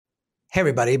Hey,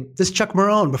 everybody, this is Chuck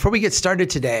Marohn. Before we get started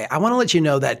today, I want to let you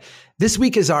know that this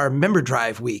week is our Member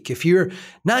Drive week. If you're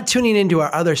not tuning into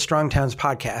our other Strong Towns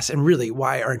podcast, and really,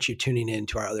 why aren't you tuning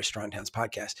into our other Strong Towns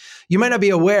podcast? You might not be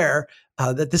aware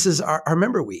that this is our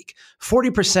member week.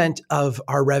 40% of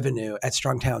our revenue at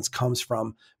Strong Towns comes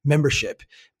from membership.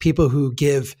 People who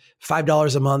give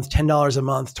 $5 a month, $10 a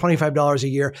month, $25 a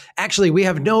year. Actually, we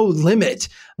have no limit,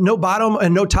 no bottom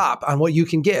and no top on what you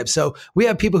can give. So we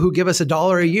have people who give us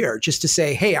 $1 a year just to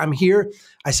say, hey, I'm here.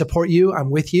 I support you.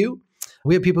 I'm with you.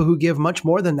 We have people who give much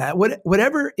more than that.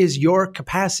 Whatever is your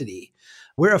capacity.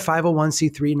 We're a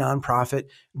 501c3 nonprofit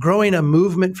growing a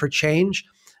movement for change.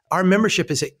 Our membership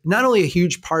is not only a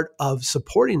huge part of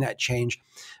supporting that change,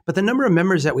 but the number of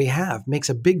members that we have makes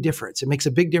a big difference. It makes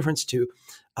a big difference to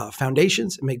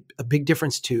foundations. It makes a big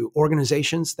difference to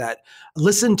organizations that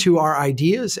listen to our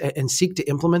ideas and seek to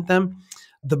implement them.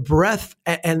 The breadth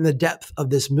and the depth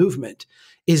of this movement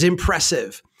is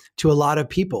impressive to a lot of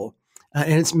people,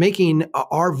 and it's making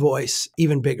our voice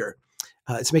even bigger.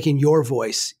 It's making your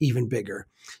voice even bigger.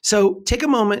 So take a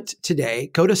moment today,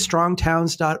 go to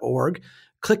strongtowns.org.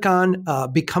 Click on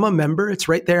Become a Member. It's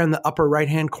right there in the upper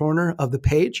right-hand corner of the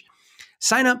page.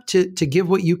 Sign up to give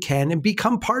what you can and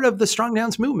become part of the Strong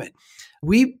Towns movement.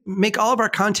 We make all of our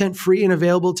content free and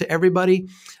available to everybody,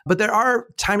 but there are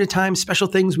time to time special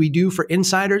things we do for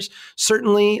insiders.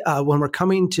 Certainly, when we're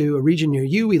coming to a region near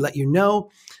you, we let you know.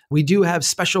 We do have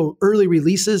special early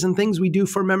releases and things we do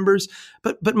for members.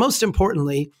 But most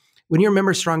importantly, when you're a member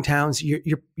of Strong Towns,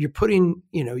 you're putting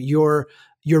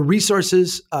your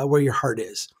resources where your heart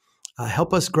is.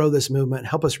 Help us grow this movement,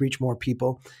 help us reach more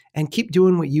people, and keep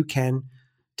doing what you can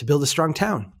to build a strong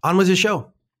town. On with the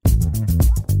show.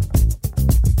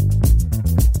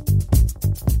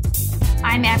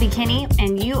 I'm Abby Kinney,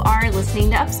 and you are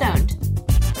listening to Upzoned.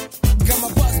 Got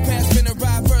my bus pass, finna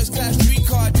ride first class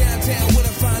streetcar downtown with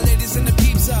the fine ladies and the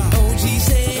peeps are. OG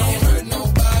say, don't hurt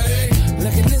nobody.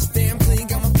 Look at this damn thing,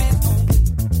 got my fit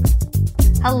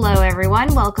on. Hello,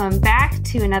 everyone. Welcome back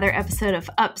to another episode of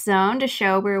Upzoned, a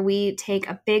show where we take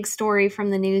a big story from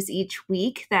the news each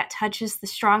week that touches the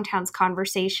Strong Towns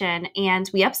conversation, and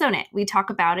we upzone it. We talk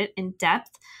about it in depth.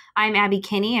 I'm Abby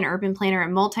Kinney, an urban planner at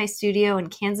Multi-Studio in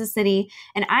Kansas City,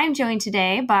 and I'm joined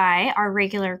today by our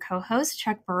regular co-host,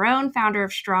 Chuck Marohn, founder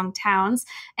of Strong Towns.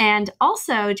 And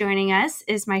also joining us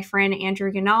is my friend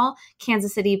Andrew Ganal,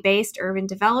 Kansas City-based urban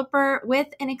developer with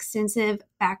an extensive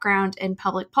background in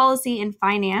public policy and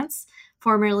finance,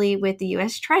 formerly with the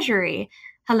U.S. Treasury.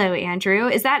 Hello,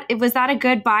 Andrew. Was that a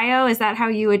good bio? Is that how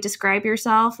you would describe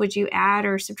yourself? Would you add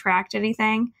or subtract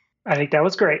anything? I think that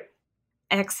was great.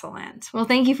 Excellent. Well,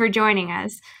 thank you for joining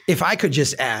us. If I could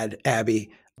just add,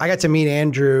 Abby, I got to meet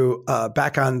Andrew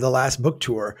back on the last book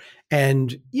tour.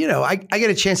 And, I get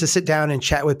a chance to sit down and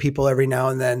chat with people every now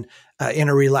and then in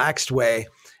a relaxed way.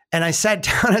 And I sat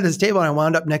down at this table and I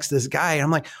wound up next to this guy. And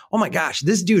I'm like, oh my gosh,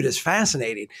 this dude is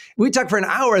fascinating. We talked for an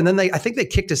hour and then I think they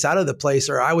kicked us out of the place,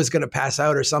 or I was going to pass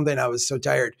out or something. I was so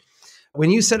tired. When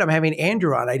you said I'm having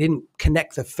Andrew on, I didn't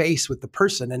connect the face with the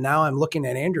person. And now I'm looking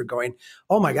at Andrew going,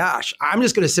 oh my gosh, I'm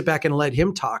just going to sit back and let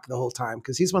him talk the whole time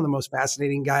because he's one of the most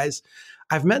fascinating guys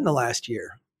I've met in the last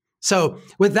year. So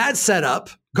with that set up,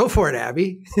 go for it,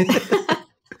 Abby.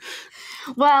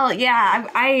 Well, yeah,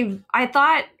 I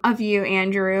thought of you,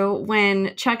 Andrew,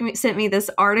 when Chuck sent me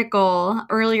this article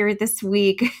earlier this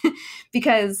week,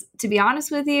 because to be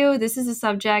honest with you, this is a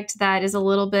subject that is a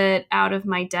little bit out of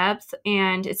my depth,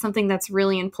 and it's something that's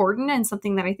really important and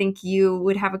something that I think you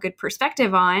would have a good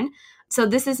perspective on. So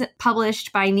this is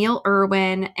published by Neil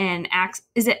Irwin and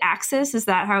is it Axios? Is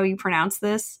that how you pronounce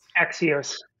this?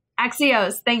 Axios.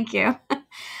 Axios, thank you.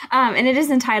 And it is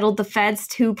entitled The Fed's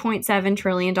 $2.7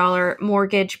 trillion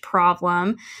Mortgage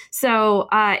Problem. So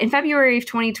in February of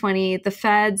 2020, the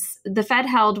Fed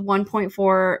held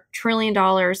 $1.4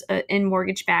 trillion in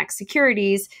mortgage-backed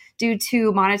securities due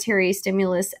to monetary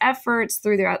stimulus efforts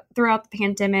throughout the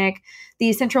pandemic.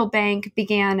 The central bank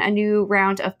began a new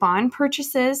round of bond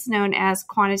purchases known as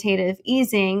quantitative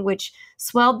easing, which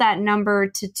swelled that number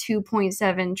to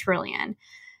 $2.7 trillion.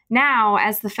 Now,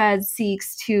 as the Fed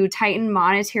seeks to tighten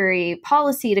monetary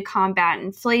policy to combat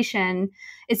inflation,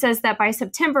 it says that by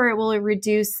September, it will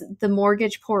reduce the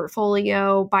mortgage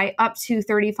portfolio by up to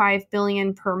 $35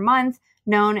 billion per month,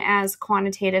 known as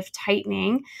quantitative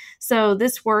tightening. So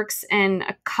this works in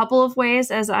a couple of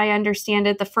ways, as I understand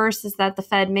it. The first is that the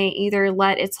Fed may either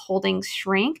let its holdings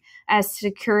shrink as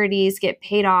securities get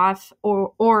paid off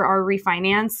or are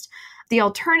refinanced. The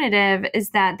alternative is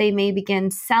that they may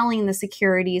begin selling the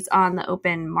securities on the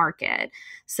open market.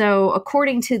 So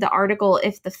according to the article,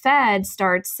 if the Fed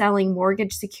starts selling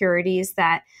mortgage securities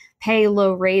that pay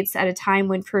low rates at a time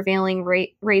when prevailing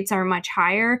rates are much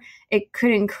higher, it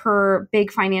could incur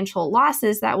big financial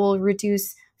losses that will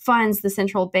reduce funds the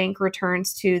central bank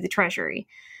returns to the Treasury.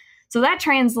 So that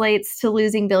translates to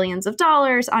losing billions of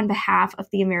dollars on behalf of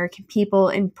the American people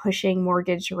and pushing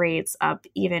mortgage rates up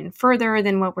even further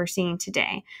than what we're seeing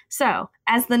today. So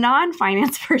as the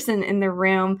non-finance person in the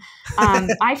room,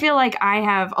 I feel like I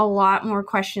have a lot more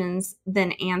questions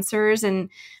than answers. And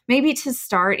maybe to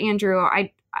start, Andrew,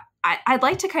 I'd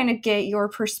like to kind of get your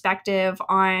perspective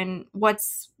on what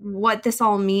this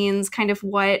all means, kind of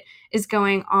what is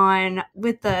going on,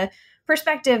 with the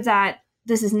perspective that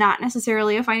this is not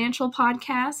necessarily a financial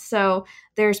podcast. So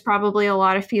there's probably a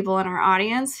lot of people in our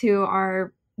audience who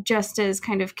are just as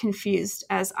kind of confused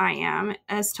as I am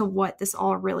as to what this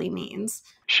all really means.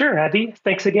 Sure, Abby.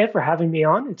 Thanks again for having me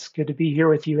on. It's good to be here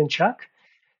with you and Chuck.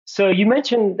 So you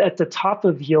mentioned at the top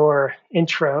of your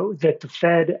intro that the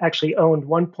Fed actually owned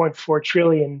 1.4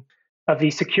 trillion of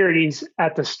these securities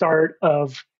at the start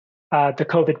of the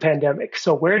COVID pandemic.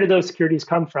 So where did those securities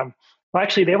come from? Well,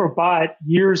 actually, they were bought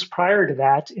years prior to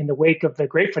that in the wake of the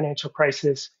great financial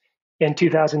crisis in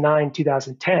 2009,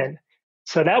 2010.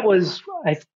 So that was,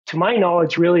 to my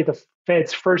knowledge, really the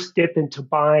Fed's first dip into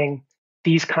buying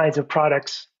these kinds of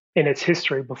products in its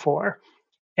history before.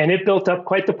 And it built up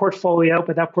quite the portfolio,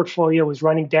 but that portfolio was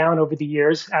running down over the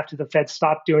years after the Fed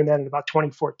stopped doing that in about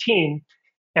 2014.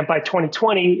 And by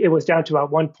 2020, it was down to about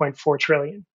 1.4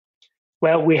 trillion.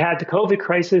 Well, we had the COVID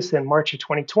crisis in March of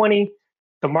 2020.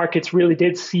 The markets really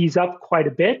did seize up quite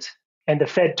a bit, and the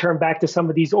Fed turned back to some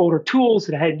of these older tools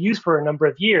that it hadn't used for a number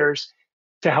of years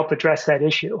to help address that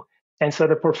issue. And so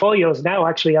the portfolio is now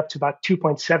actually up to about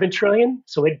 2.7 trillion.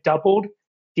 So it doubled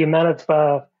the amount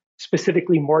of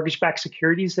specifically mortgage-backed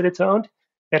securities that it's owned.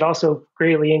 It also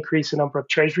greatly increased the number of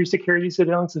Treasury securities it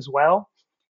owns as well,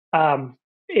 from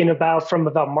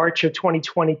about March of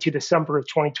 2020 to December of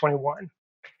 2021.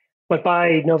 But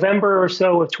by November or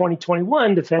so of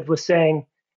 2021, the Fed was saying,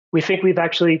 we think we've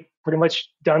actually pretty much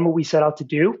done what we set out to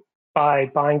do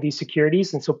by buying these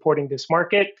securities and supporting this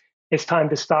market. It's time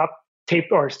to start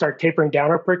tapering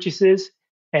down our purchases,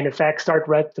 and in fact,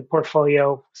 the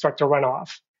portfolio start to run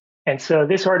off. And so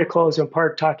this article is in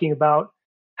part talking about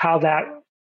how that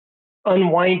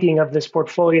unwinding of this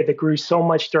portfolio that grew so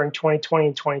much during 2020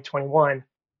 and 2021,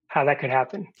 how that could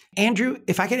happen. Andrew,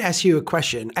 if I could ask you a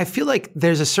question, I feel like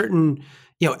there's a certain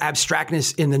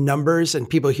abstractness in the numbers, and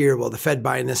people hear, well, the Fed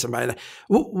buying this and buying that.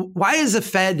 Why is the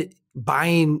Fed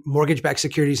buying mortgage-backed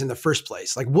securities in the first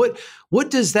place? Like, what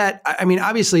does that? I mean,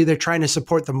 obviously they're trying to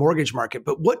support the mortgage market,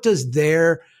 but what does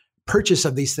their purchase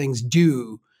of these things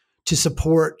do to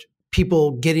support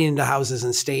people getting into houses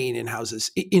and staying in houses?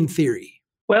 In theory,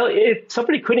 well, if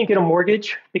somebody couldn't get a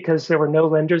mortgage because there were no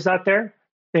lenders out there,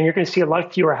 then you're going to see a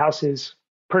lot fewer houses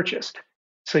purchased.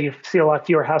 So you see a lot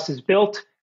fewer houses built.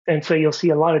 And so you'll see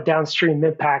a lot of downstream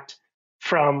impact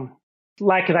from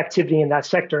lack of activity in that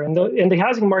sector. And the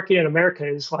housing market in America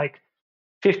is like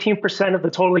 15% of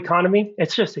the total economy.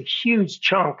 It's just a huge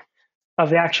chunk of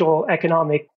the actual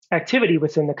economic activity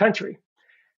within the country.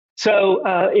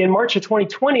 So in March of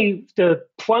 2020, the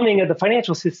plumbing of the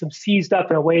financial system seized up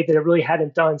in a way that it really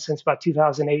hadn't done since about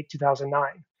 2008,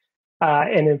 2009.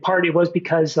 And in part, it was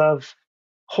because of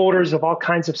holders of all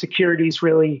kinds of securities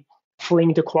really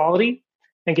fleeing to quality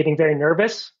and getting very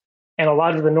nervous. And a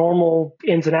lot of the normal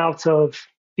ins and outs of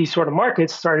these sort of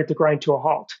markets started to grind to a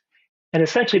halt. And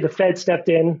essentially, the Fed stepped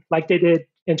in like they did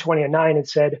in 2009 and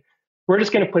said, we're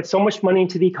just going to put so much money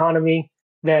into the economy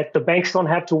that the banks don't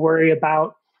have to worry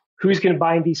about who's going to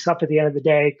buy these stuff at the end of the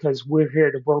day, because we'll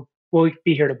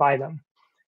be here to buy them.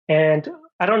 And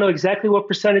I don't know exactly what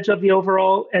percentage of the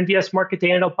overall MBS market they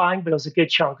ended up buying, but it was a good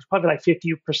chunk. It's probably like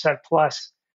 50%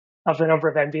 plus of the number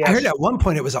of MBS. I heard at one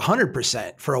point it was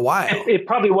 100% for a while. It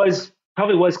probably was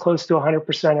close to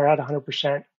 100% or at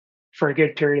 100% for a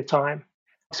good period of time.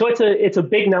 So it's a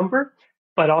big number,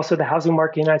 but also the housing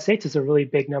market in the United States is a really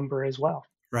big number as well.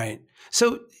 Right.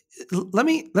 So let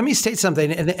me state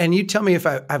something, and you tell me if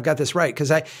I've got this right,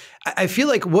 because I feel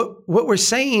like what we're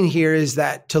saying here is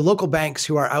that to local banks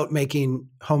who are out making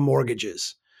home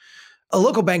mortgages, a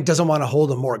local bank doesn't want to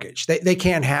hold a mortgage. They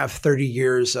can't have 30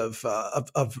 years of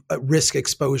risk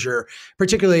exposure,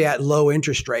 particularly at low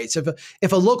interest rates.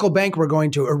 If a local bank were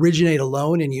going to originate a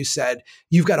loan and you said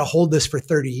you've got to hold this for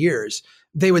 30 years,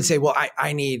 they would say, well,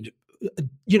 I need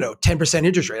 10%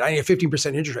 interest rate. I need a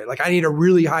 15% interest rate. Like I need a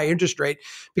really high interest rate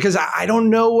because I don't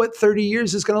know what 30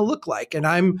 years is going to look like. And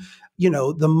I'm,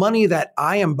 the money that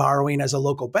I am borrowing as a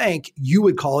local bank, you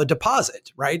would call a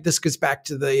deposit, right? This goes back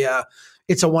to the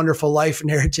It's a Wonderful Life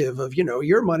narrative of,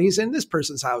 your money's in this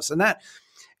person's house and that.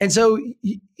 And so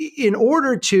in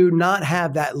order to not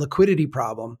have that liquidity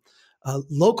problem,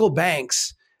 local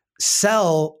banks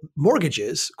sell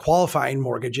mortgages, qualifying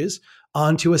mortgages,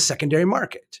 onto a secondary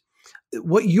market.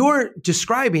 What you're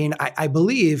describing, I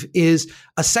believe, is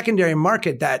a secondary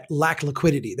market that lacked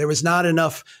liquidity. There was not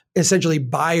enough, essentially,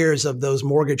 buyers of those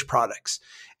mortgage products.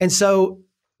 And so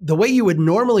the way you would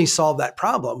normally solve that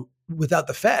problem without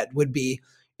the Fed would be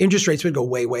interest rates would go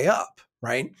way, way up,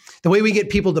 right? The way we get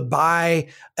people to buy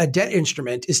a debt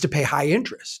instrument is to pay high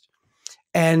interest.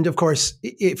 And of course,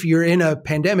 if you're in a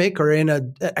pandemic or in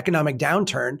an economic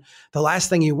downturn, the last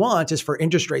thing you want is for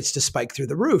interest rates to spike through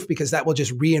the roof, because that will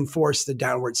just reinforce the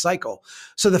downward cycle.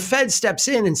 So the Fed steps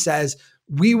in and says,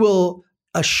 we will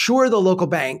assure the local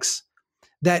banks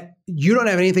that you don't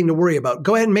have anything to worry about.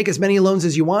 Go ahead and make as many loans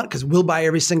as you want, because we'll buy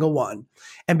every single one.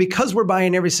 And because we're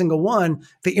buying every single one,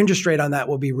 the interest rate on that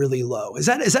will be really low. Is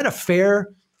that a fair?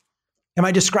 Am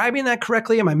I describing that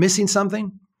correctly? Am I missing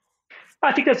something?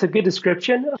 I think that's a good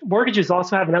description. Mortgages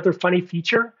also have another funny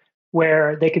feature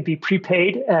where they could be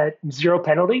prepaid at zero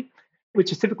penalty,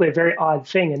 which is typically a very odd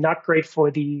thing and not great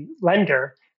for the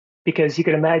lender, because you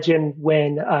can imagine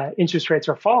when interest rates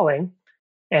are falling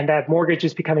and that mortgage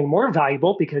is becoming more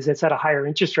valuable because it's at a higher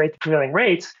interest rate, the prevailing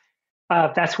rates,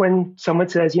 that's when someone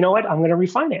says, you know what, I'm going to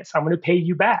refinance. I'm going to pay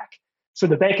you back. So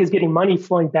the bank is getting money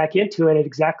flowing back into it at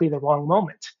exactly the wrong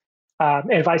moment.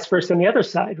 And vice versa on the other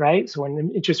side, right? So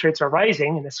when interest rates are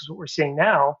rising, and this is what we're seeing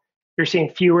now, you're seeing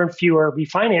fewer and fewer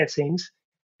refinancings,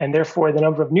 and therefore the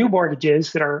number of new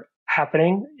mortgages that are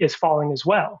happening is falling as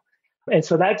well. And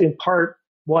so that's in part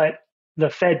what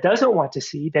the Fed doesn't want to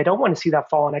see. They don't want to see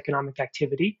that fall in economic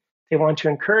activity. They want to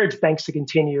encourage banks to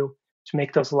continue to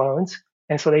make those loans.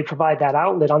 And so they provide that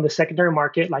outlet on the secondary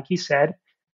market, like you said,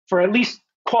 for at least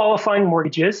qualifying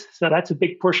mortgages. So that's a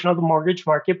big portion of the mortgage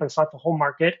market, but it's not the whole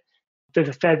market.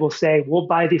 The Fed will say, we'll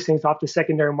buy these things off the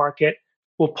secondary market.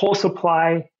 We'll pull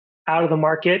supply out of the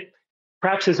market.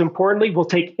 Perhaps as importantly, we'll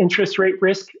take interest rate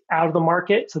risk out of the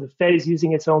market. So the Fed is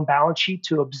using its own balance sheet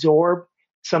to absorb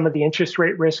some of the interest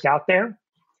rate risk out there.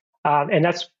 And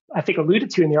that's, I think, alluded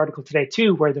to in the article today,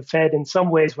 too, where the Fed, in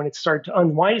some ways, when it started to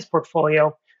unwind its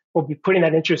portfolio, will be putting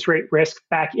that interest rate risk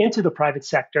back into the private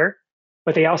sector.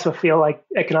 But they also feel like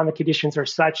economic conditions are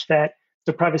such that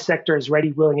the private sector is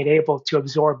ready, willing, and able to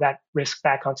absorb that risk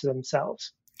back onto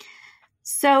themselves.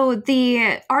 So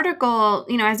the article,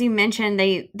 as you mentioned,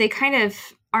 they kind of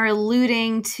are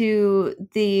alluding to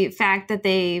the fact that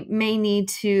they may need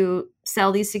to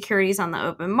sell these securities on the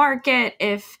open market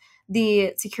if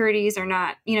the securities are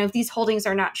not, if these holdings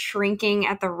are not shrinking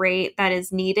at the rate that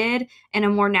is needed in a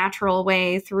more natural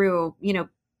way through,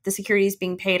 the securities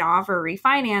being paid off or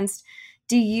refinanced.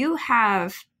 Do you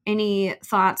have any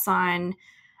thoughts on,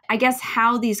 I guess,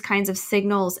 how these kinds of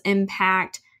signals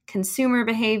impact consumer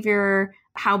behavior,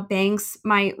 how banks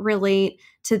might relate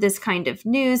to this kind of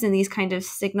news and these kind of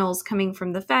signals coming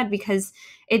from the Fed? Because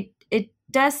it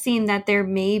does seem that there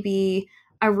may be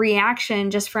a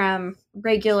reaction just from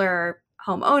regular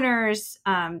homeowners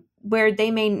where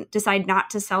they may decide not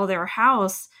to sell their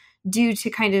house due to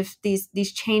kind of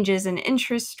these changes in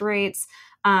interest rates.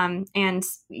 And,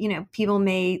 people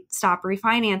may stop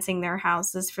refinancing their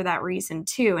houses for that reason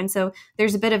too. And so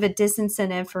there's a bit of a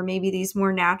disincentive for maybe these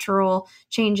more natural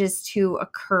changes to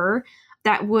occur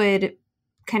that would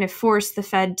kind of force the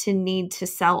Fed to need to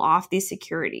sell off these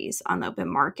securities on the open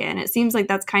market. And it seems like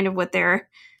that's kind of what they're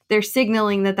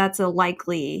signaling, that that's a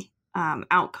likely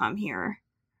outcome here.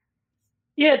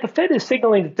 Yeah, the Fed is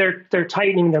signaling that they're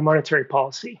tightening their monetary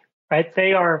policy, right?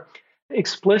 They are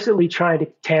explicitly trying to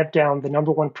tamp down the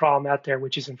number one problem out there,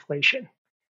 which is inflation.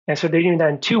 And so they're doing that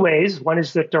in two ways. One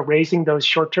is that they're raising those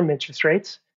short-term interest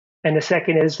rates. And the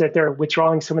second is that they're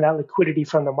withdrawing some of that liquidity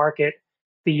from the market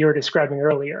that you were describing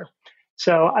earlier.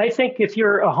 So I think if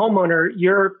you're a homeowner,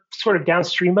 you're sort of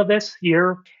downstream of this.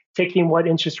 You're taking what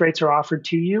interest rates are offered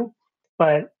to you.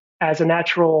 But as a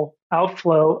natural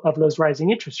outflow of those rising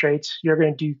interest rates, you're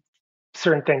going to do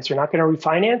certain things. You're not going to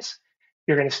refinance.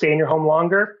 You're going to stay in your home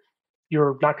longer.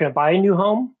 You're not going to buy a new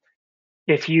home.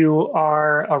 If you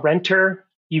are a renter,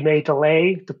 you may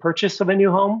delay the purchase of a new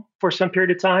home for some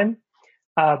period of time.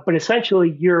 But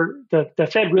essentially, the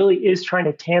Fed really is trying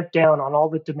to tamp down on all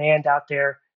the demand out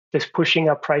there that's pushing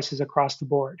up prices across the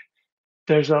board.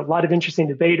 There's a lot of interesting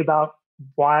debate about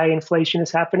why inflation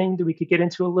is happening that we could get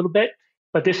into a little bit.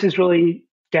 But this is really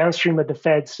downstream of the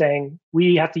Fed saying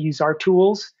we have to use our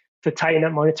tools to tighten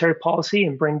up monetary policy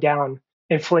and bring down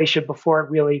inflation before it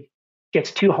really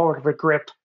gets too hard of a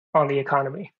grip on the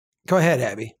economy. Go ahead,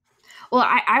 Abby. Well,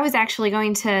 I was actually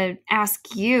going to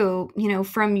ask you,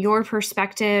 from your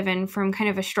perspective and from kind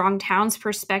of a Strong Towns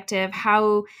perspective,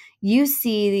 how you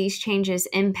see these changes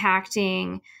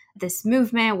impacting this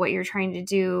movement, what you're trying to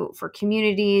do for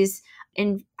communities,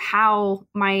 and how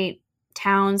might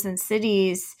towns and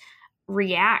cities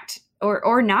react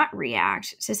or not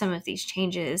react to some of these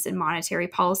changes in monetary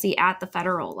policy at the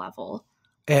federal level.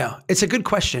 Yeah, it's a good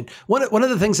question. One of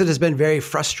the things that has been very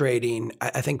frustrating,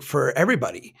 I think, for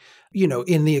everybody,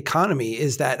 in the economy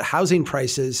is that housing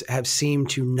prices have seemed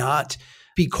to not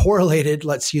be correlated.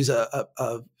 Let's use a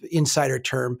insider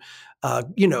term,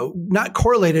 not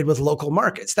correlated with local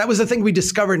markets. That was the thing we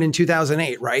discovered in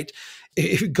 2008, right?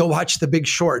 If you go watch The Big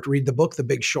Short, read the book, The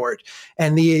Big Short,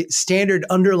 and the standard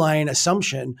underlying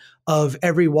assumption of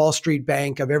every Wall Street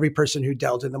bank, of every person who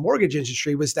dealt in the mortgage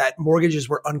industry was that mortgages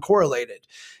were uncorrelated.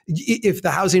 If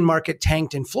the housing market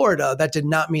tanked in Florida, that did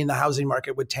not mean the housing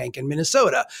market would tank in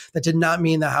Minnesota. That did not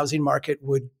mean the housing market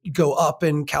would go up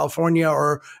in California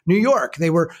or New York. They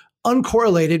were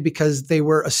uncorrelated because they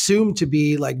were assumed to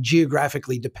be like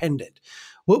geographically dependent.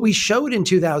 What we showed in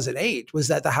 2008 was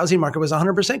that the housing market was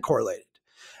 100% correlated.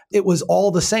 It was all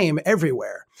the same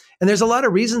everywhere. And there's a lot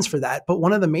of reasons for that. But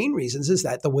one of the main reasons is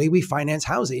that the way we finance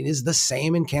housing is the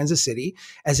same in Kansas City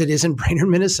as it is in Brainerd,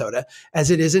 Minnesota,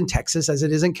 as it is in Texas, as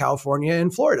it is in California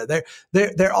and Florida.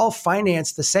 They're all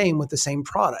financed the same with the same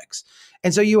products.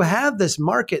 And so you have this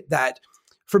market that,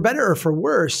 for better or for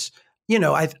worse,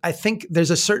 I think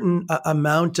there's a certain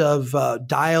amount of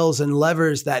dials and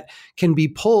levers that can be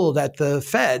pulled at the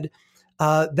Fed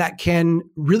that can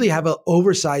really have an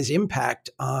oversized impact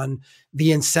on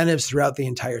the incentives throughout the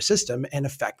entire system and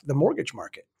affect the mortgage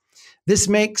market. This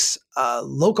makes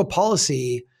local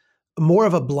policy more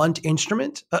of a blunt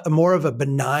instrument, more of a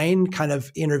benign kind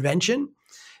of intervention,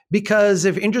 because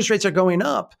if interest rates are going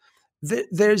up,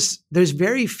 there's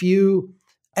very few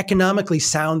economically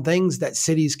sound things that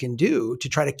cities can do to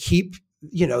try to keep,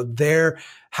 their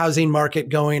housing market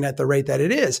going at the rate that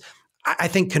it is. I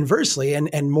think conversely,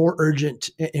 and more urgent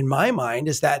in my mind,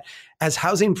 is that as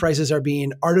housing prices are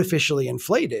being artificially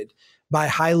inflated by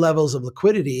high levels of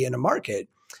liquidity in a market,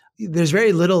 there's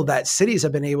very little that cities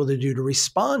have been able to do to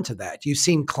respond to that. You've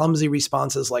seen clumsy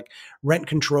responses like rent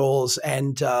controls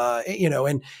and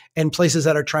places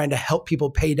that are trying to help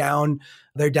people pay down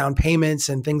their down payments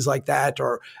and things like that,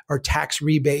 or tax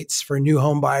rebates for new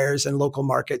home buyers and local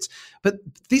markets. But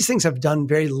these things have done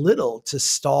very little to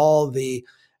stall the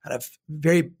kind of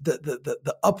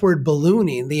the upward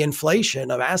ballooning, the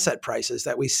inflation of asset prices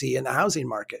that we see in the housing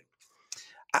market.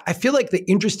 I feel like the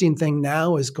interesting thing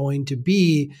now is going to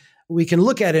be, we can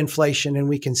look at inflation and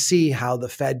we can see how the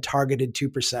Fed targeted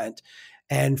 2%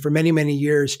 and for many, many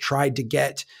years tried to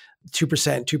get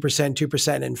 2%, 2%,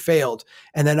 2% and failed.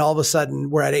 And then all of a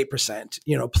sudden we're at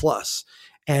 8%, plus.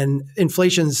 And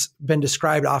inflation's been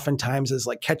described oftentimes as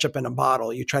like ketchup in a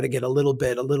bottle. You try to get a little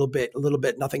bit,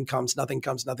 nothing comes.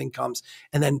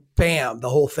 And then bam, the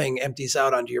whole thing empties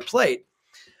out onto your plate.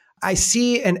 I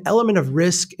see an element of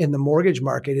risk in the mortgage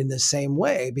market in the same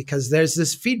way, because there's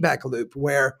this feedback loop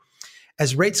where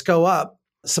as rates go up,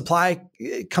 supply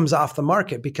comes off the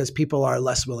market because people are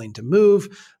less willing to move,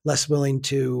 less willing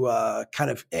to kind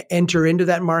of enter into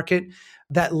that market.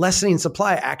 That lessening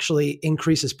supply actually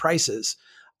increases prices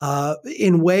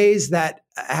in ways that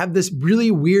have this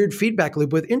really weird feedback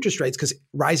loop with interest rates, because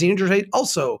rising interest rate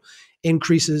also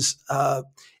increases,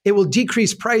 it will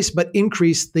decrease price, but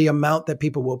increase the amount that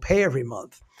people will pay every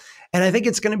month. And I think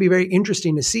it's going to be very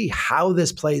interesting to see how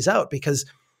this plays out, because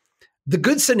the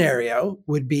good scenario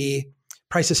would be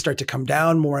prices start to come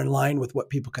down more in line with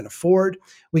what people can afford.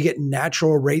 We get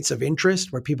natural rates of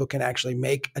interest where people can actually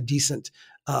make a decent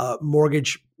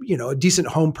mortgage, a decent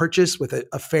home purchase with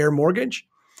a fair mortgage.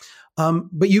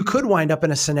 But you could wind up in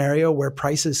a scenario where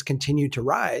prices continue to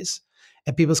rise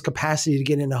and people's capacity to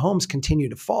get into homes continue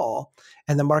to fall,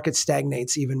 and the market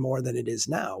stagnates even more than it is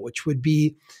now, which would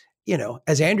be,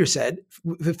 as Andrew said,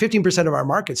 if 15% of our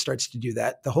market starts to do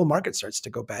that, the whole market starts to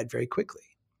go bad very quickly.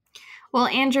 Well,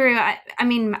 Andrew,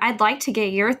 I'd like to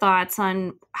get your thoughts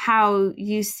on how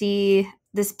you see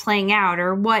this playing out,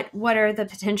 or what are the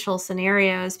potential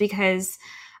scenarios, because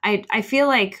I feel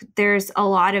like there's a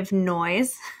lot of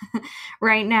noise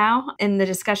right now in the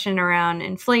discussion around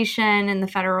inflation and the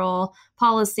federal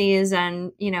policies.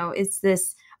 And, it's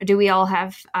this, do we all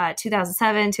have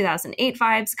 2007, 2008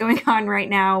 vibes going on right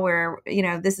now where,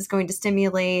 this is going to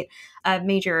stimulate a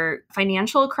major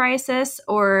financial crisis?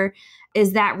 Or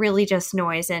is that really just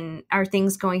noise, and are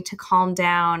things going to calm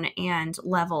down and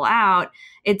level out?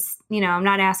 It's, I'm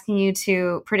not asking you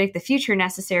to predict the future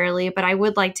necessarily, but I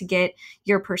would like to get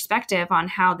your perspective on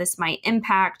how this might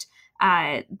impact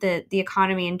the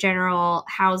economy in general,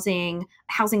 housing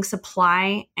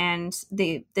supply, and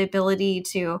the ability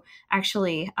to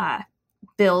actually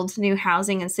build new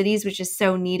housing in cities, which is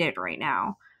so needed right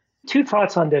now. Two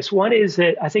thoughts on this. One is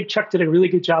that I think Chuck did a really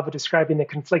good job of describing the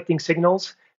conflicting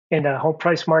signals in the home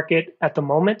price market at the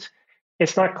moment.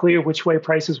 It's not clear which way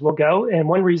prices will go. And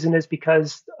one reason is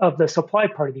because of the supply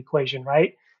part of the equation,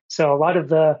 right? So a lot of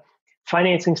the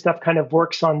financing stuff kind of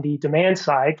works on the demand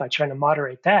side by trying to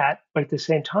moderate that. But at the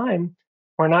same time,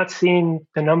 we're not seeing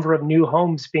the number of new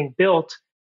homes being built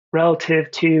relative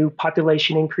to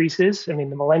population increases. I mean,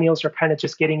 the millennials are kind of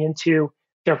just getting into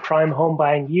their prime home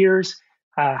buying years.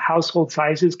 Household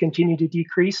sizes continue to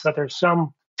decrease. So there's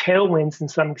some tailwinds in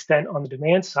some extent on the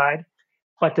demand side,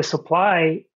 but the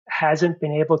supply hasn't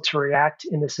been able to react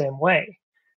in the same way.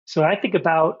 So I think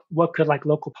about what could like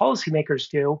local policymakers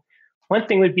do. One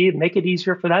thing would be make it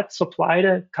easier for that supply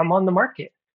to come on the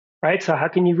market, right? So how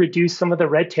can you reduce some of the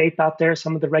red tape out there,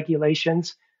 some of the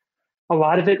regulations? A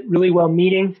lot of it really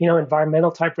well-meaning,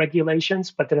 environmental type regulations,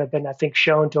 but that have been, I think,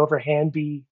 shown to overhand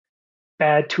be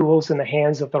bad tools in the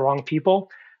hands of the wrong people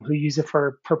who use it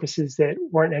for purposes that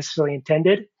weren't necessarily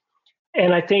intended.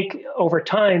 And I think over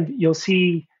time, you'll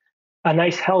see a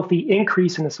nice healthy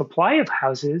increase in the supply of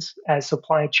houses as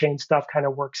supply chain stuff kind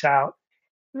of works out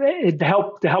to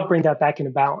help bring that back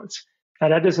into balance. Now,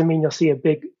 that doesn't mean you'll see a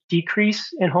big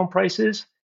decrease in home prices,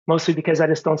 mostly because I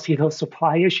just don't see those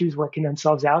supply issues working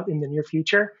themselves out in the near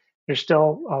future. There's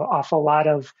still an awful lot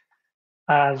of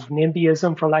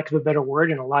NIMBYism, for lack of a better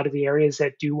word, in a lot of the areas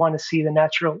that do want to see the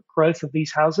natural growth of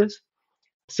these houses.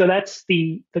 So that's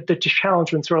the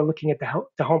challenge when sort of looking at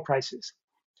the home prices.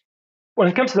 When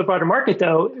it comes to the broader market,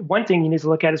 though, one thing you need to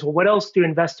look at is, well, what else do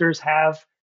investors have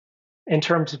in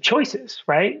terms of choices,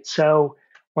 right? So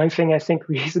one thing I think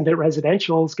reason that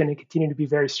residential is going to continue to be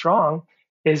very strong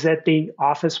is that the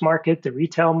office market, the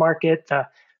retail market, the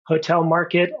hotel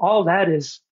market, all that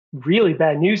is really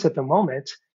bad news at the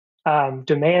moment.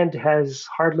 Demand has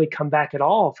hardly come back at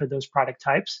all for those product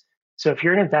types. So if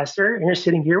you're an investor and you're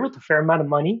sitting here with a fair amount of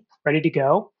money ready to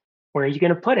go, where are you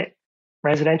going to put it?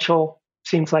 Residential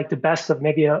seems like the best of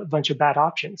maybe a bunch of bad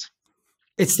options.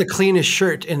 It's the cleanest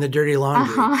shirt in the dirty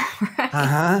laundry.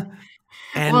 Right.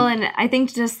 And I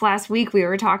think just last week we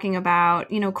were talking about,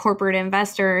 corporate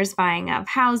investors buying up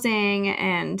housing,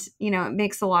 and, it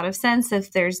makes a lot of sense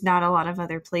if there's not a lot of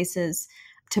other places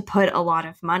to put a lot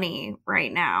of money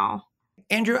right now.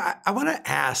 Andrew, I want to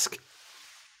ask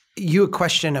you a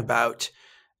question about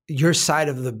your side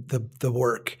of the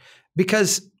work,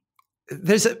 because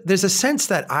there's a sense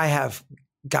that I have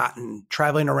gotten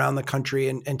traveling around the country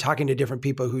and talking to different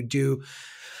people who do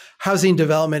housing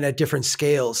development at different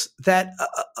scales, that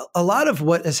a lot of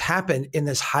what has happened in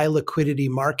this high liquidity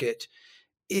market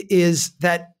is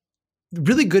that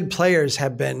really good players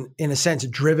have been, in a sense,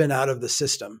 driven out of the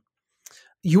system.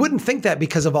 You wouldn't think that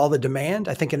because of all the demand.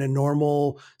 I think in a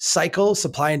normal cycle,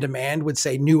 supply and demand would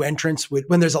say new entrants would,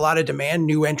 when there's a lot of demand,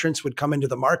 new entrants would come into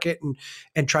the market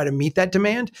and try to meet that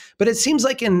demand. But it seems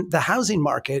like in the housing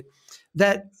market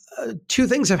that two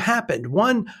things have happened.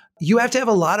 One, you have to have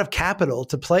a lot of capital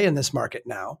to play in this market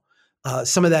now.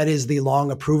 Some of that is the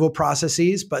long approval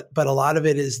processes, but a lot of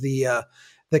it is the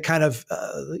kind of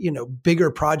bigger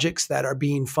projects that are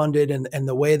being funded and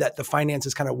the way that the finance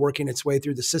is kind of working its way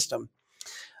through the system.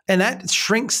 And that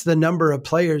shrinks the number of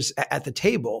players at the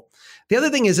table. The other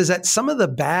thing is that some of the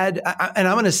bad, and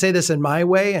I'm going to say this in my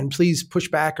way, and please push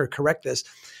back or correct this.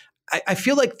 I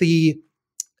feel like the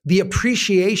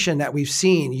appreciation that we've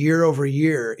seen year over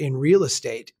year in real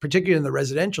estate, particularly in the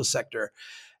residential sector,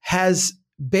 has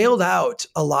bailed out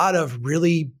a lot of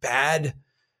really bad,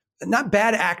 not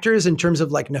bad actors in terms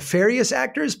of like nefarious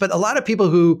actors, but a lot of people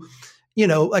who,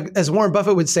 like as Warren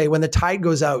Buffett would say, when the tide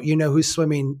goes out, who's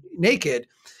swimming naked.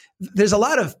 There's a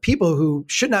lot of people who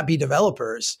should not be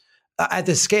developers at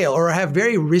this scale, or have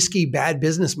very risky, bad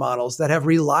business models that have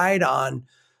relied on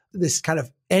this kind of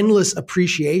endless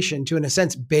appreciation to, in a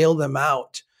sense, bail them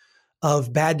out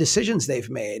of bad decisions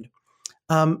they've made.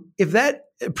 If that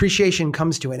appreciation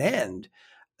comes to an end,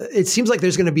 it seems like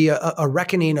there's going to be a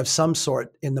reckoning of some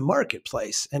sort in the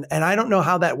marketplace. And I don't know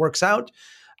how that works out.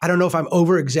 I don't know if I'm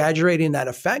over exaggerating that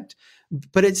effect,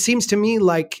 but it seems to me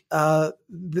like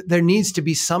there needs to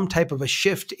be some type of a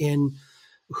shift in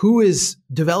who is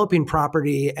developing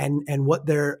property and what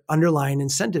their underlying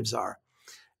incentives are.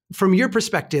 From your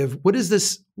perspective, what is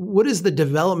the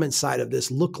development side of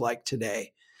this look like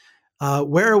today?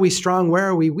 Where are we strong? Where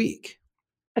are we weak?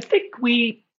 I think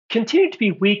we continue to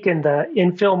be weak in the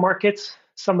infill markets,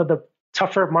 some of the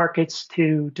tougher markets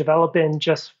to develop in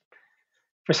just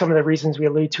for some of the reasons we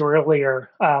alluded to earlier.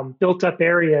 Built up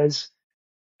areas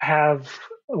have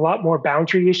a lot more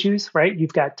boundary issues, right?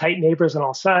 You've got tight neighbors on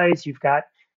all sides. You've got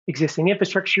existing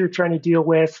infrastructure you're trying to deal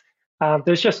with.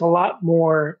 There's just a lot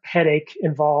more headache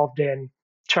involved in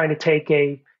trying to take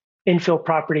a infill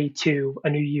property to a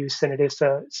new use than it is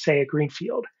to, say, a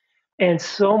greenfield. And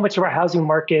so much of our housing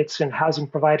markets and housing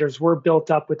providers were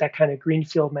built up with that kind of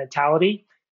greenfield mentality.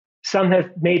 Some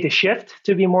have made the shift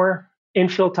to be more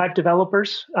infill type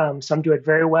developers. Some do it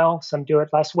very well, some do it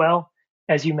less well,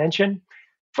 as you mentioned.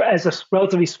 As a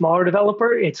relatively smaller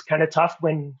developer, it's kind of tough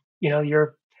when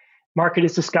your market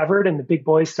is discovered and the big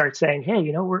boys start saying,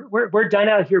 "Hey, we're done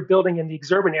out here building in the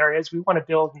exurban areas. We want to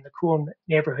build in the cool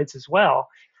neighborhoods as well,"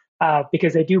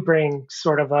 because they do bring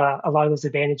sort of a lot of those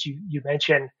advantages you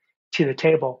mentioned to the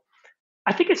table.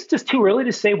 I think it's just too early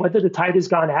to say whether the tide has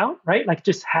gone out, right? Like,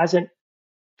 just hasn't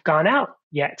gone out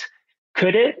yet.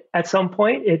 Could it at some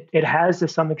point? It has to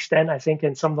some extent, I think,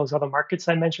 in some of those other markets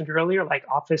I mentioned earlier, like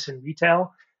office and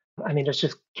retail. I mean, there's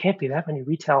just can't be that many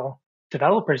retail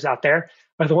developers out there.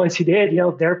 But the ones who did,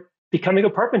 they're becoming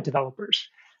apartment developers.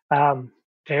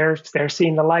 They're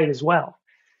seeing the light as well.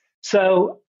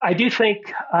 So I do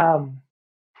think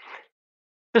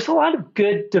there's a lot of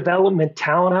good development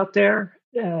talent out there.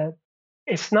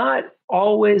 It's not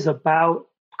always about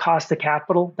cost of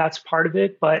capital. That's part of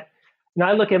it. But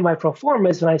I look at my pro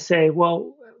formas and I say,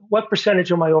 well, what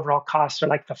percentage of my overall costs are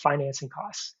like the financing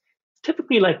costs?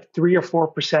 Typically like 3 or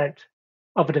 4%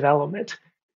 of a development.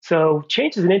 So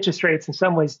changes in interest rates in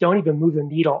some ways don't even move the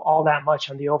needle all that much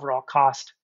on the overall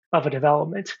cost of a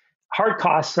development. Hard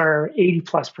costs are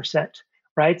 80+%,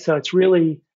 right? So it's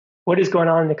really what is going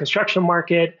on in the construction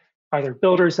market. Are there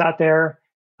builders out there?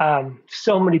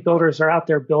 So many builders are out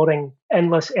there building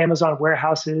endless Amazon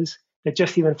warehouses that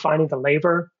just even finding the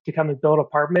labor to come and build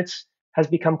apartments has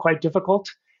become quite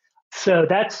difficult. So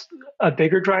that's a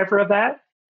bigger driver of that.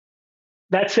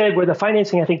 That said, where the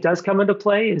financing I think does come into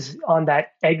play is on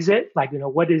that exit. Like,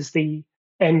 what is the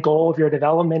end goal of your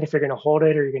development if you're going to hold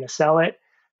it or you're going to sell it?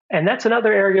 And that's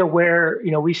another area where,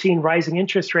 we've seen rising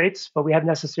interest rates, but we haven't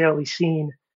necessarily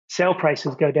seen sale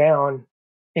prices go down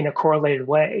in a correlated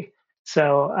way.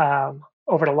 So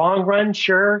over the long run,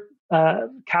 sure,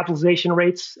 capitalization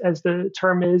rates, as the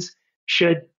term is,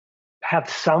 should have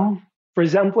some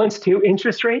resemblance to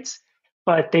interest rates,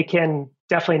 but they can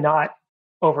definitely not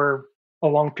over a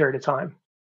long period of time.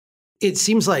 It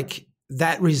seems like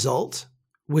that result,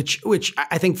 which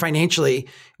I think financially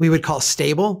we would call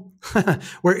stable,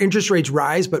 where interest rates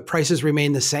rise but prices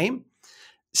remain the same,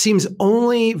 seems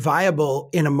only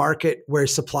viable in a market where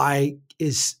supply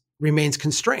remains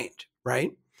constrained,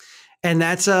 right? And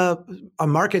that's a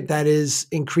market that is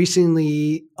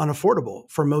increasingly unaffordable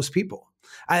for most people.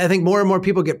 I think more and more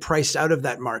people get priced out of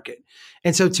that market.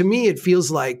 And so to me, it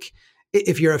feels like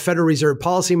if you're a Federal Reserve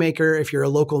policymaker, if you're a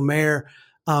local mayor,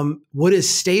 what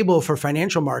is stable for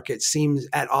financial markets seems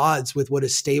at odds with what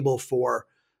is stable for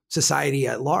society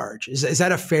at large. Is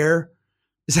that a fair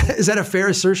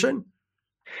assertion?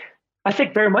 I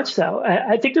think very much so.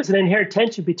 I think there's an inherent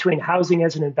tension between housing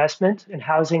as an investment and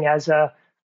housing as a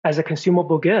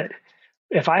consumable good.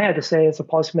 If I had to say as a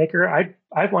policymaker,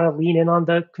 I'd want to lean in on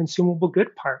the consumable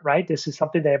good part, right? This is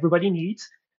something that everybody needs.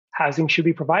 Housing should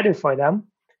be provided for them.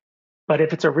 But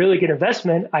if it's a really good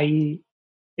investment, i.e.,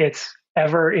 it's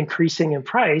ever increasing in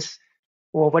price,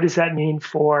 well, what does that mean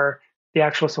for the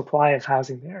actual supply of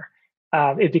housing there?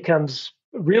 It becomes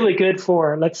really good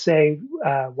for, let's say,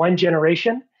 one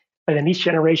generation, but then each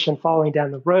generation following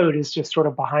down the road is just sort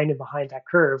of behind that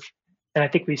curve. And I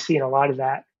think we've seen a lot of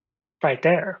that right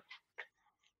there.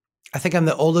 I think I'm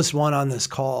the oldest one on this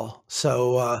call.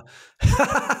 So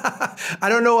I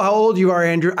don't know how old you are,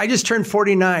 Andrew. I just turned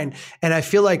 49 and I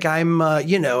feel like I'm,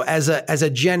 as a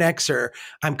Gen Xer,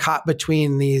 I'm caught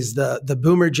between the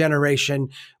boomer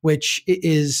generation, which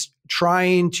is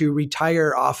trying to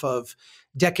retire off of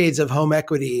decades of home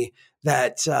equity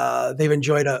that they've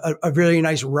enjoyed a really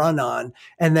nice run on.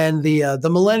 And then the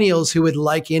millennials who would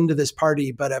like into this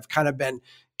party, but have kind of been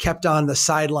kept on the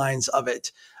sidelines of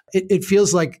it. It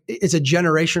feels like it's a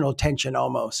generational tension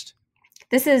almost.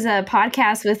 This is a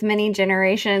podcast with many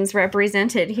generations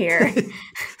represented here,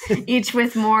 each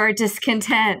with more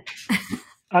discontent.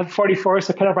 I'm 44,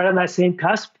 so kind of right on that same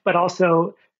cusp, but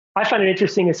also I find it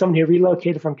interesting as someone who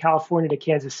relocated from California to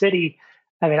Kansas City.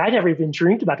 I mean, I never even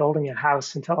dreamed about owning a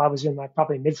house until I was in my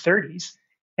probably mid-30s.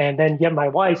 And then yet my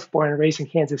wife, born and raised in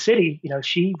Kansas City,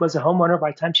 she was a homeowner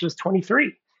by the time she was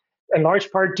 23, in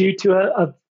large part due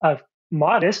to a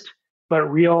modest but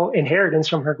real inheritance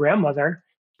from her grandmother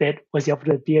that was able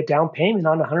to be a down payment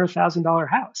on a $100,000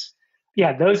 house.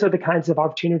 yeah, those are the kinds of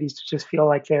opportunities to just feel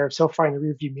like they're so far in the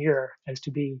rearview mirror as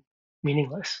to be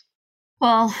meaningless.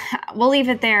 Well, we'll leave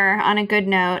it there on a good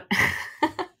note.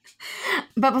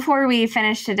 But before we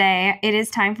finish today, it is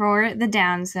time for the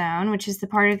Down Zone, which is the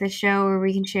part of the show where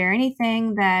we can share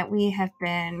anything that we have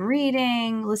been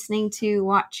reading, listening to,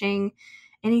 watching,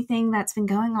 anything that's been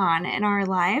going on in our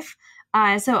life.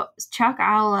 So, Chuck,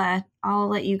 I'll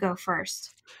let you go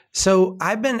first. So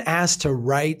I've been asked to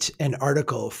write an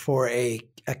article for a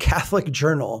Catholic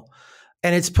journal,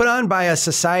 and it's put on by a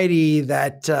society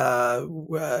that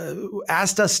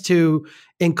asked us to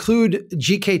include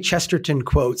G.K. Chesterton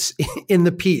quotes in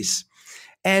the piece.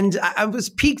 And I was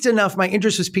piqued enough, my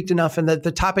interest was piqued enough, and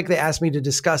the topic they asked me to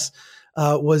discuss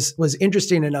was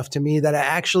interesting enough to me that I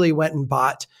actually went and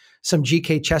bought some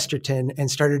G.K. Chesterton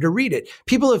and started to read it.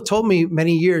 People have told me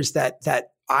many years that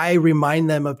I remind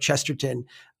them of Chesterton.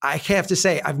 I have to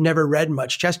say, I've never read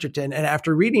much Chesterton. And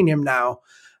after reading him now,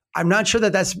 I'm not sure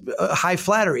that that's high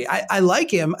flattery. I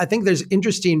like him. I think there's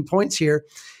interesting points here.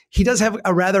 He does have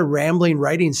a rather rambling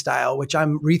writing style, which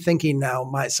I'm rethinking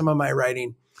now, some of my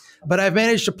writing. But I've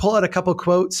managed to pull out a couple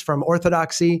quotes from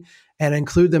Orthodoxy and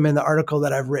include them in the article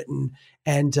that I've written.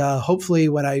 And hopefully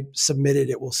when I submit it,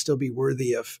 it will still be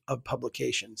worthy of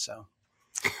publication. So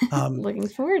looking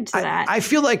forward to that. I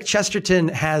feel like Chesterton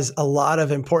has a lot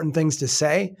of important things to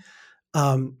say.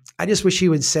 I just wish he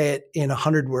would say it in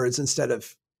 100 words instead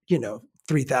of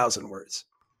 3,000 words.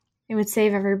 It would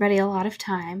save everybody a lot of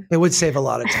time. It would save a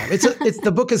lot of time.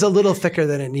 The book is a little thicker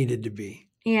than it needed to be.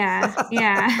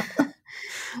 Yeah.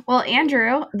 Well,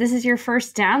 Andrew, this is your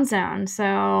first Down Zone.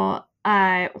 So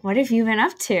what have you been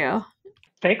up to?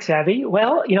 Thanks, Abby.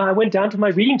 Well, I went down to my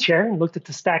reading chair and looked at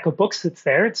the stack of books that's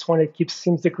there. It's one that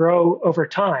seems to grow over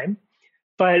time.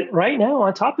 But right now,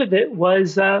 on top of it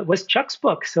was Chuck's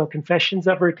book, so Confessions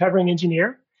of a Recovering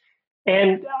Engineer.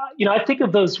 And, I think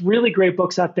of those really great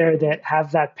books out there that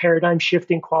have that paradigm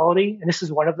shifting quality. And this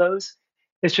is one of those.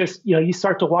 It's just, you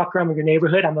start to walk around your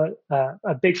neighborhood. I'm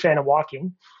a big fan of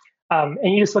walking. And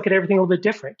you just look at everything a little bit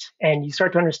different. And you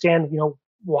start to understand,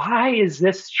 why is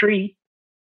this street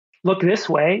look this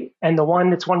way and the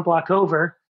one that's one block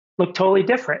over look totally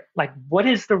different? Like, what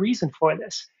is the reason for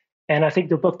this? And I think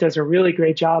the book does a really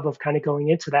great job of kind of going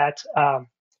into that.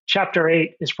 Chapter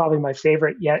 8 is probably my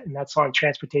favorite yet, and that's on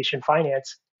transportation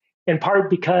finance, in part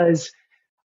because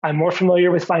I'm more familiar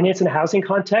with finance in a housing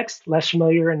context, less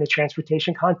familiar in the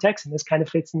transportation context, and this kind of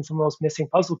fits in some of those missing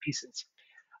puzzle pieces.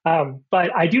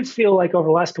 But I do feel like over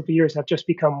the last couple of years, I've just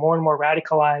become more and more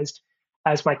radicalized.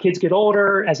 As my kids get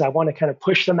older, as I want to kind of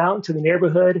push them out into the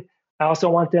neighborhood, I also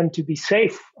want them to be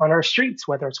safe on our streets,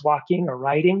 whether it's walking or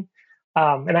riding.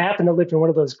 And I happen to live in one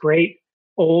of those great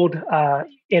old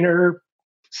inner,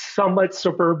 somewhat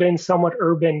suburban, somewhat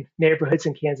urban neighborhoods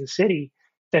in Kansas City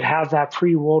that have that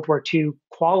pre-World War II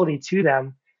quality to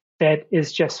them that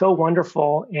is just so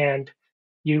wonderful. And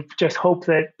you just hope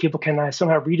that people can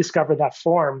somehow rediscover that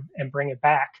form and bring it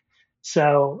back.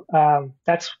 So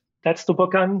that's the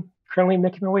book I'm currently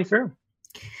making my way through.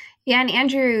 Yeah, and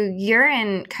Andrew, you're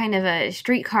in kind of a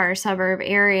streetcar suburb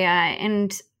area,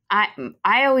 and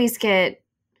I always get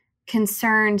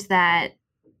concerned that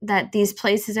these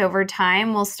places over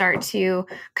time will start to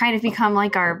kind of become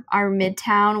like our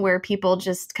midtown, where people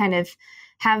just kind of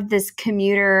have this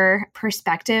commuter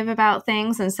perspective about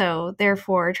things, and so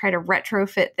therefore try to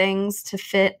retrofit things to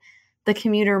fit the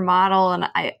commuter model. And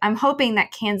I'm hoping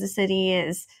that Kansas City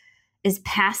is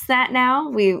past that now.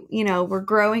 We're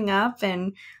growing up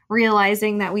and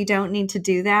realizing that we don't need to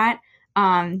do that.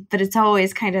 But it's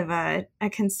always kind of a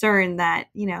concern that,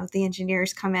 the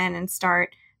engineers come in and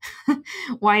start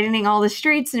widening all the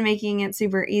streets and making it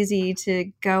super easy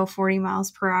to go 40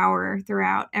 miles per hour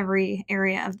throughout every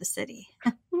area of the city.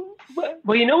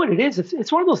 Well, you know what it is?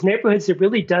 It's one of those neighborhoods that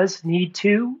really does need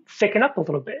to thicken up a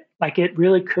little bit. Like, it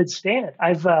really could stand.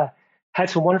 I've had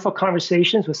some wonderful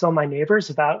conversations with some of my neighbors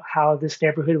about how this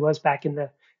neighborhood was back in the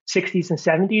 60s and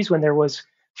 70s when there was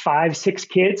 5-6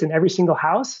 kids in every single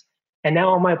house. And now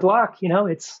on my block,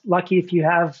 it's lucky if you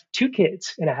have 2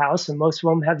 kids in a house, and most of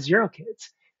them have 0 kids.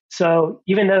 So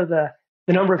even though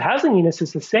the number of housing units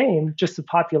is the same, just the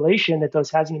population that those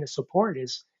housing units support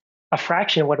is a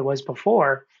fraction of what it was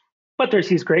before. But there's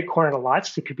these great corner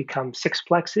lots that could become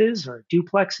sixplexes or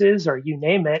duplexes or you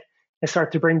name it, and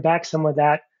start to bring back some of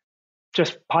that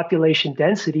just population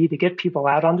density to get people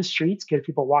out on the streets, get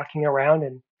people walking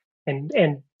around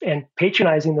and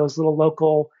patronizing those little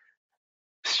local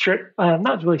strip,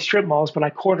 not really strip malls, but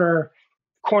like corner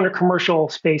commercial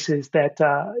spaces that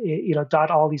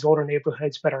dot all these older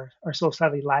neighborhoods, but are so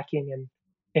sadly lacking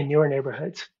in newer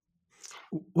neighborhoods.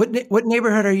 What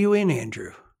neighborhood are you in,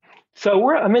 Andrew?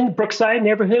 So I'm in the Brookside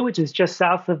neighborhood, which is just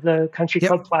south of the Country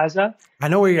Club Plaza. I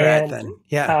know where you're at then.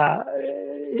 Yeah.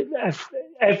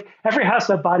 Every house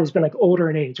I've bought has been like older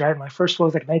in age, right? My first one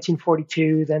was like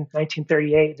 1942, then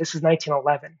 1938. This is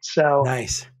 1911. So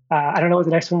nice. I don't know what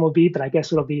the next one will be, but I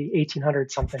guess it'll be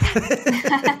 1800 something.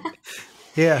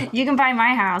 Yeah. You can buy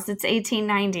my house. It's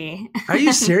 1890. Are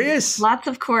you serious? Lots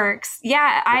of quirks.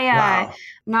 Yeah. Wow.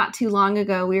 Not too long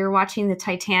ago, we were watching the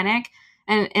Titanic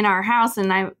and in our house,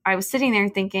 and I was sitting there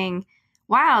thinking,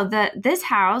 wow, this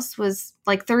house was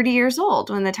like 30 years old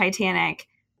when the Titanic,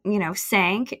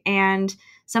 sank, and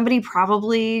somebody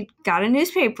probably got a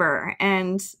newspaper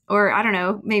or I don't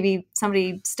know, maybe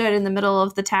somebody stood in the middle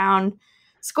of the town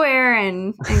square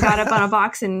and got up on a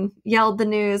box and yelled the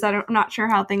news. I'm not sure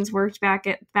how things worked back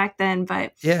then,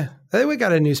 but yeah, I think we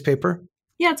got a newspaper.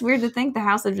 Yeah, it's weird to think the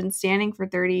house had been standing for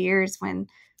 30 years when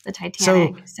the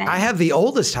Titanic sank. I have the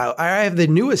oldest house. I have the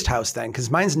newest house then, because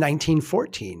mine's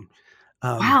 1914.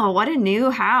 Wow, what a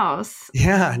new house.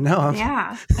 Yeah, no.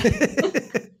 Yeah.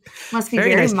 Must be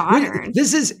very nice. modern.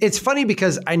 It's funny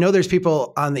because I know there's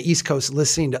people on the East Coast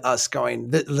listening to us going,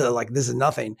 like, this is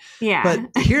nothing. Yeah.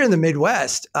 But here in the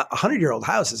Midwest, a 100-year-old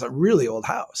house is a really old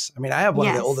house. I mean, I have one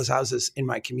of the oldest houses in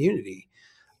my community.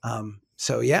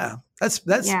 So yeah,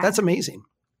 that's amazing.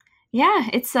 Yeah,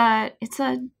 it's a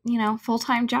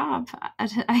full-time job,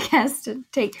 I guess, to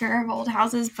take care of old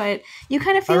houses, but you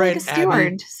kind of feel like a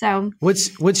steward. Abby, so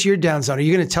what's your down zone? Are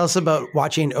you going to tell us about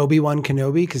watching Obi-Wan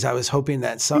Kenobi? Because I was hoping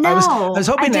that I was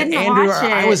hoping that Andrew or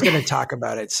I was going to talk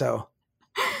about it. So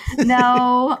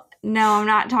No, I'm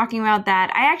not talking about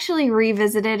that. I actually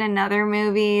revisited another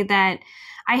movie that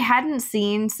I hadn't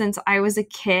seen since I was a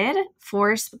kid,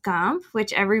 Forrest Gump,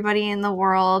 which everybody in the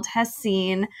world has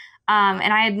seen.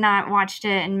 And I had not watched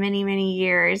it in many, many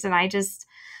years. And I just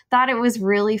thought it was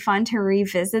really fun to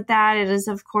revisit that. It is,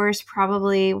 of course,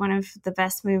 probably one of the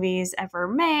best movies ever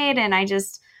made. And I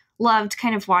just loved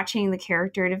kind of watching the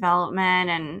character development.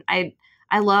 And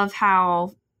I love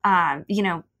how,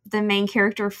 the main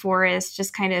character, Forrest,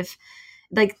 just kind of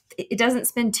like, it doesn't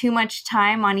spend too much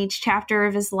time on each chapter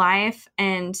of his life.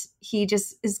 And he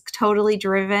just is totally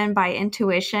driven by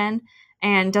intuition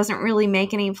and doesn't really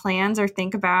make any plans or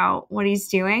think about what he's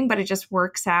doing, but it just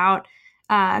works out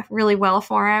really well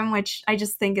for him, which I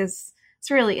just think it's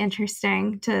really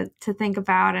interesting to think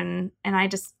about. And I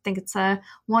just think it's a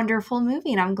wonderful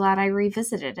movie, and I'm glad I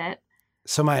revisited it.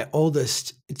 So my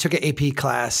oldest took an AP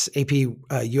class, AP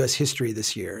U.S. history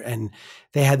this year, and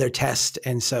they had their test.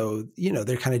 And so,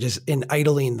 they're kind of just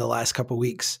idling the last couple of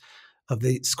weeks of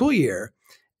the school year.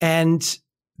 And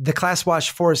the class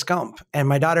watched Forrest Gump, and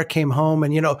my daughter came home,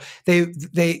 and, they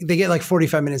get like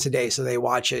 45 minutes a day. So they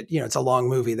watch it, it's a long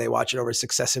movie. They watch it over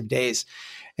successive days.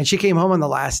 And she came home on the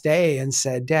last day and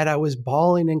said, Dad, I was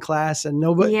bawling in class and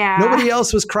nobody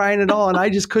else was crying at all. And I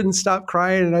just couldn't stop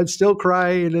crying, and I'd still cry.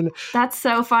 And that's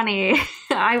so funny.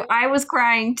 I was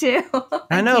crying too.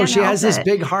 I know she has this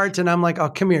big heart, and I'm like, oh,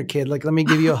 come here, kid. Like, let me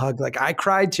give you a hug. Like, I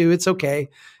cried too. It's okay.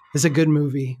 It's a good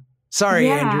movie. Sorry,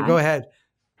 Andrew, go ahead.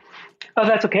 Oh,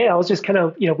 that's okay. I was just kind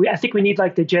of, I think we need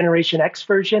like the Generation X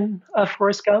version of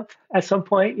Forrest Gump at some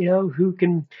point, who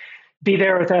can be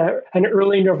there with an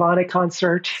early Nirvana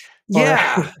concert.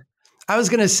 Yeah. I was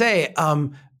going to say,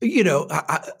 all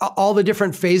the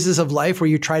different phases of life where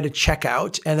you try to check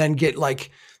out and then get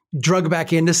like drug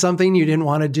back into something you didn't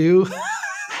want to do.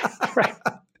 Right.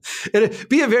 It'd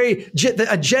be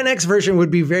a Gen X version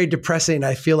would be very depressing.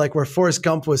 I feel like where Forrest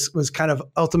Gump was kind of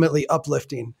ultimately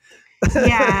uplifting.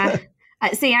 Yeah.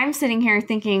 See, I'm sitting here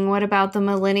thinking, what about the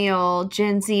millennial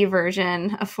Gen Z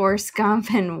version of Forrest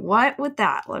Gump, and what would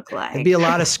that look like? It'd be a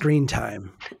lot of screen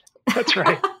time. That's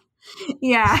right.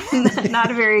 Yeah,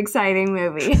 not a very exciting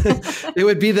movie. It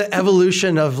would be the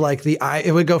evolution of like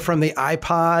it would go from the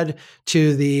iPod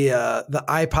to the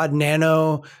iPod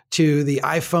Nano to the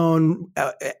iPhone,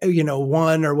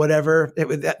 1 or whatever.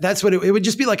 That's what it would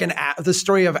just be like the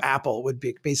story of Apple would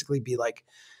basically be like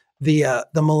the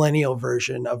millennial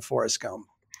version of Forrest Gump.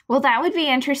 Well, that would be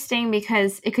interesting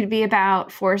because it could be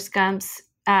about Forrest Gump's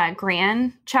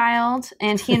grandchild,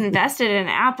 and he invested in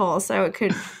Apple, so it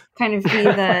could kind of be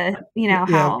the,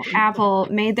 how Apple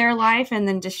made their life and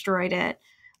then destroyed it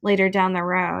later down the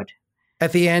road.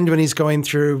 At the end, when he's going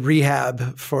through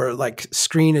rehab for like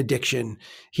screen addiction,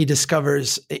 he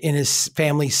discovers in his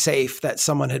family safe that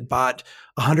someone had bought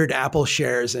 100 Apple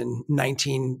shares in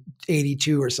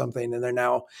 1982 or something. And he's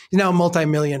now a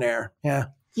multimillionaire. Yeah.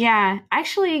 Yeah.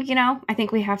 Actually, I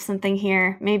think we have something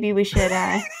here. Maybe we should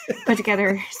put together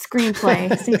a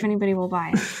screenplay, see if anybody will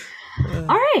buy it.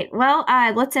 All right. Well,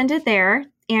 let's end it there.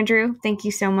 Andrew, thank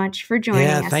you so much for joining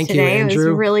us thank today. you, Andrew. It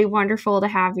was really wonderful to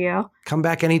have you. Come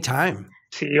back anytime.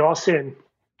 See you all soon.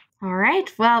 All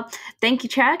right. Well, thank you,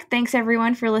 Chuck. Thanks,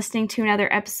 everyone, for listening to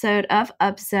another episode of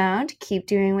Upzoned. Keep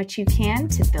doing what you can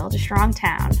to build a strong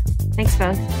town. Thanks,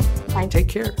 both. Bye. Take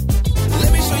care.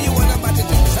 Let me show you what I'm about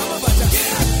to do.